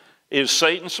 Is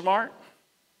Satan smart?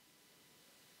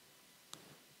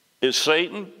 Is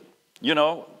Satan, you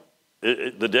know,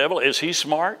 the devil, is he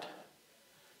smart?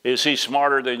 Is he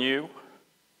smarter than you?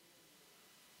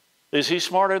 Is he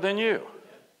smarter than you?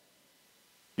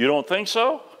 You don't think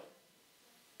so?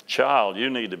 Child, you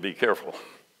need to be careful.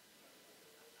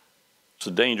 It's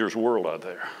a dangerous world out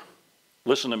there.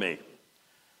 Listen to me.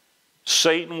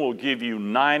 Satan will give you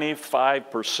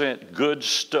 95% good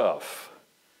stuff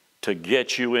to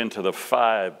get you into the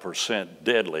 5%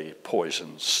 deadly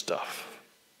poison stuff.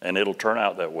 And it'll turn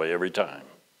out that way every time.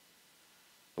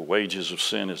 The wages of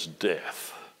sin is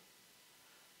death.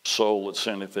 Soul that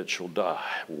sinneth, it shall die.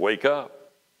 Wake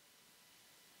up.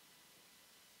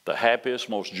 The happiest,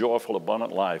 most joyful,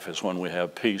 abundant life is when we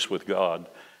have peace with God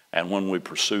and when we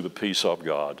pursue the peace of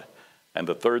God. And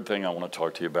the third thing I want to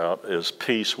talk to you about is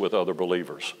peace with other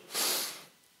believers.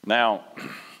 Now,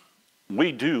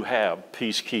 we do have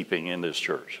peacekeeping in this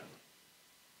church.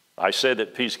 I said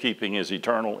that peacekeeping is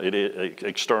eternal, it is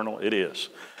external, it is.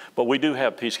 But we do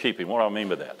have peacekeeping. What do I mean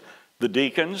by that? The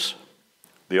deacons,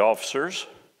 the officers,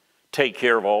 take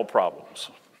care of all problems.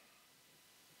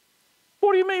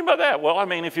 What do you mean by that? Well, I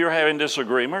mean, if you're having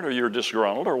disagreement or you're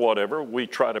disgruntled or whatever, we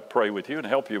try to pray with you and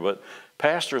help you, but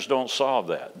pastors don't solve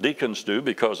that. Deacons do,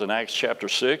 because in Acts chapter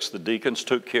 6, the deacons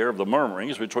took care of the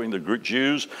murmurings between the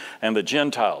Jews and the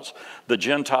Gentiles. The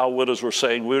Gentile widows were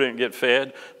saying, we didn't get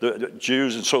fed. The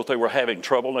Jews, and so they were having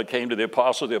trouble, and they came to the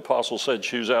apostle. The apostle said,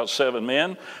 choose out 7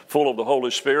 men full of the Holy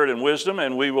Spirit and wisdom,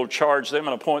 and we will charge them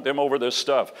and appoint them over this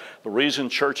stuff. The reason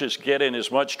churches get in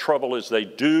as much trouble as they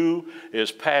do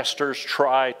is pastors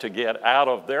try to get out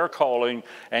of their calling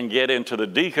and get into the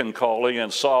deacon calling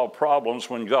and solve problems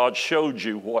when God showed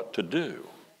you what to do.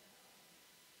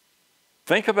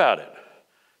 Think about it.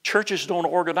 Churches don't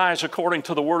organize according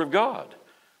to the Word of God.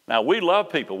 Now, we love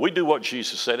people. We do what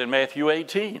Jesus said in Matthew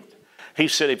 18. He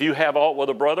said, if you have aught with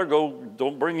a brother,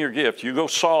 don't bring your gift. You go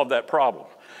solve that problem.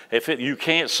 If you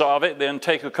can't solve it, then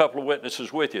take a couple of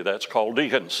witnesses with you. That's called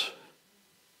deacons.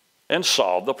 And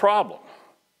solve the problem.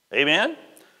 Amen?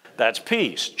 That's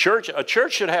peace. A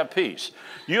church should have peace.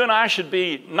 You and I should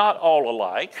be not all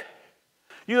alike.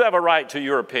 You have a right to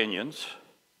your opinions.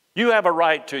 You have a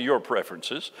right to your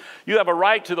preferences. You have a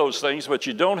right to those things, but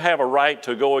you don't have a right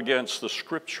to go against the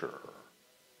Scripture.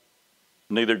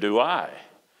 Neither do I.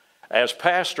 As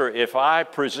pastor, if I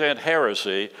present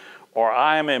heresy or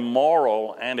I am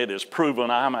immoral and it is proven,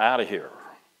 I'm out of here.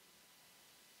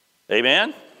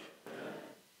 Amen?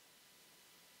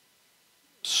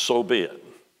 So be it.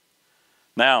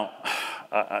 Now,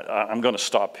 I'm going to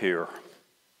stop here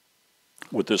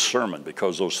with this sermon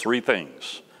because those three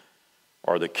things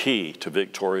are the key to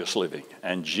victorious living.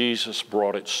 And Jesus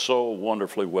brought it so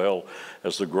wonderfully well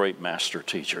as the great master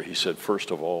teacher. He said,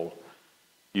 first of all,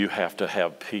 you have to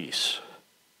have peace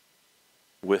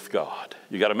with God.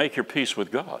 You got to make your peace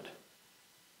with God.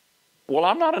 Well,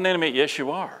 I'm not an enemy. Yes, you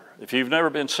are. If you've never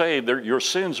been saved, your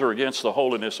sins are against the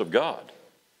holiness of God.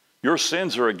 Your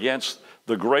sins are against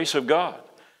the grace of God.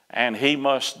 And he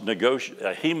must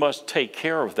take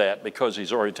care of that because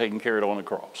he's already taken care of it on the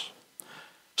cross.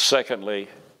 Secondly,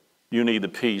 you need the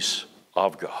peace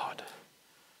of God.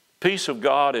 Peace of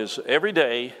God is every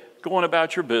day going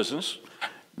about your business,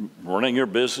 running your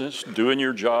business, doing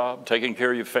your job, taking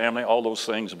care of your family, all those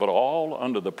things, but all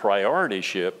under the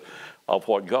priorityship of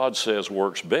what God says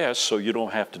works best so you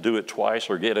don't have to do it twice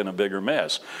or get in a bigger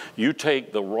mess. You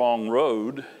take the wrong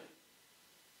road,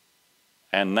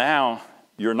 and now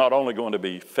you're not only going to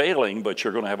be failing, but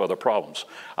you're going to have other problems.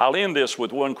 I'll end this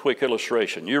with one quick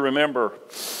illustration. You remember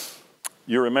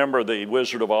the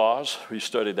Wizard of Oz? You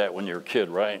studied that when you were a kid,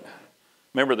 right?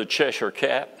 Remember the Cheshire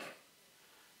Cat?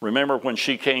 Remember when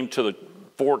she came to the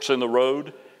forks in the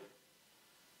road?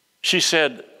 She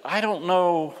said, I don't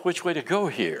know which way to go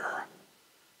here.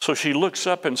 So she looks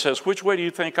up and says, which way do you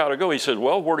think I ought to go? He said,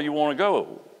 well, where do you want to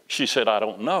go? She said, I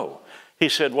don't know. He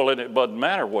said, well, it doesn't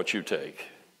matter what you take.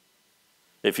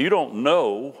 If you don't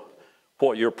know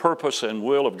what your purpose and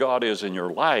will of God is in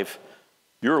your life,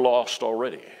 you're lost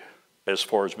already as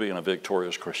far as being a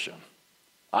victorious Christian.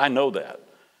 I know that,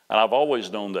 and I've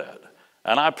always known that.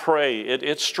 And I pray,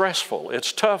 it's stressful.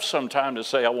 It's tough sometimes to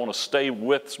say, I want to stay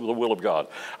with the will of God.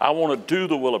 I want to do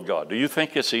the will of God. Do you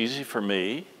think it's easy for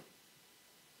me?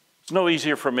 It's no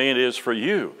easier for me than it is for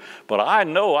you. But I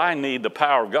know I need the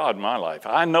power of God in my life.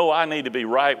 I know I need to be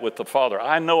right with the Father.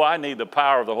 I know I need the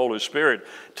power of the Holy Spirit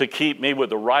to keep me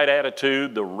with the right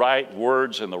attitude, the right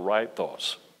words, and the right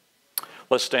thoughts.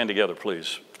 Let's stand together,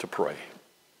 please, to pray.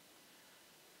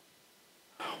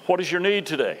 What is your need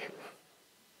today?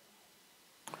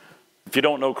 If you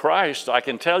don't know Christ, I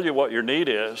can tell you what your need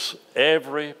is.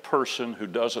 Every person who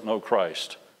doesn't know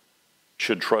Christ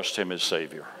should trust him as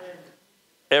Savior.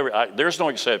 There's no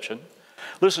exception.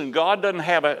 Listen, God doesn't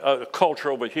have a culture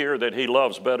over here that he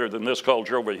loves better than this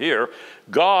culture over here.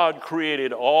 God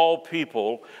created all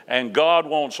people, and God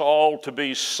wants all to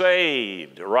be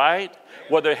saved, right?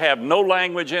 Whether they have no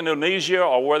language in Indonesia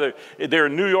or whether they're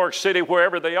in New York City,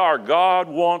 wherever they are, God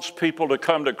wants people to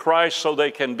come to Christ so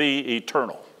they can be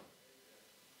eternal.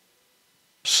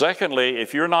 Secondly,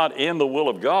 if you're not in the will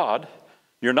of God,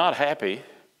 you're not happy,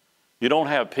 you don't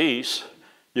have peace,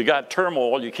 you got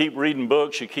turmoil, you keep reading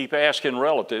books, you keep asking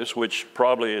relatives, which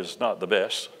probably is not the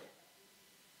best.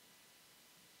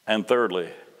 And thirdly,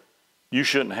 you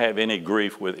shouldn't have any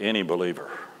grief with any believer.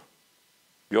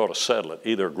 You ought to settle it.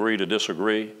 Either agree to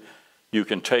disagree. You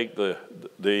can take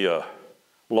the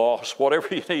loss,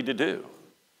 whatever you need to do.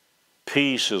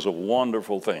 Peace is a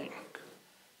wonderful thing.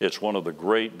 It's one of the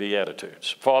great beatitudes.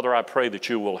 Father, I pray that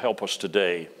you will help us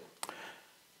today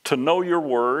to know your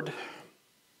word.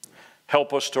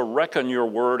 Help us to reckon your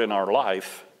word in our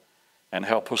life, and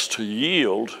help us to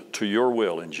yield to your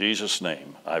will. In Jesus'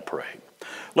 name, I pray.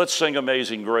 Let's sing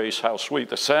Amazing Grace. How sweet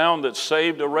the sound that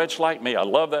saved a wretch like me. I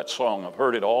love that song. I've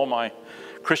heard it all my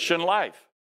Christian life.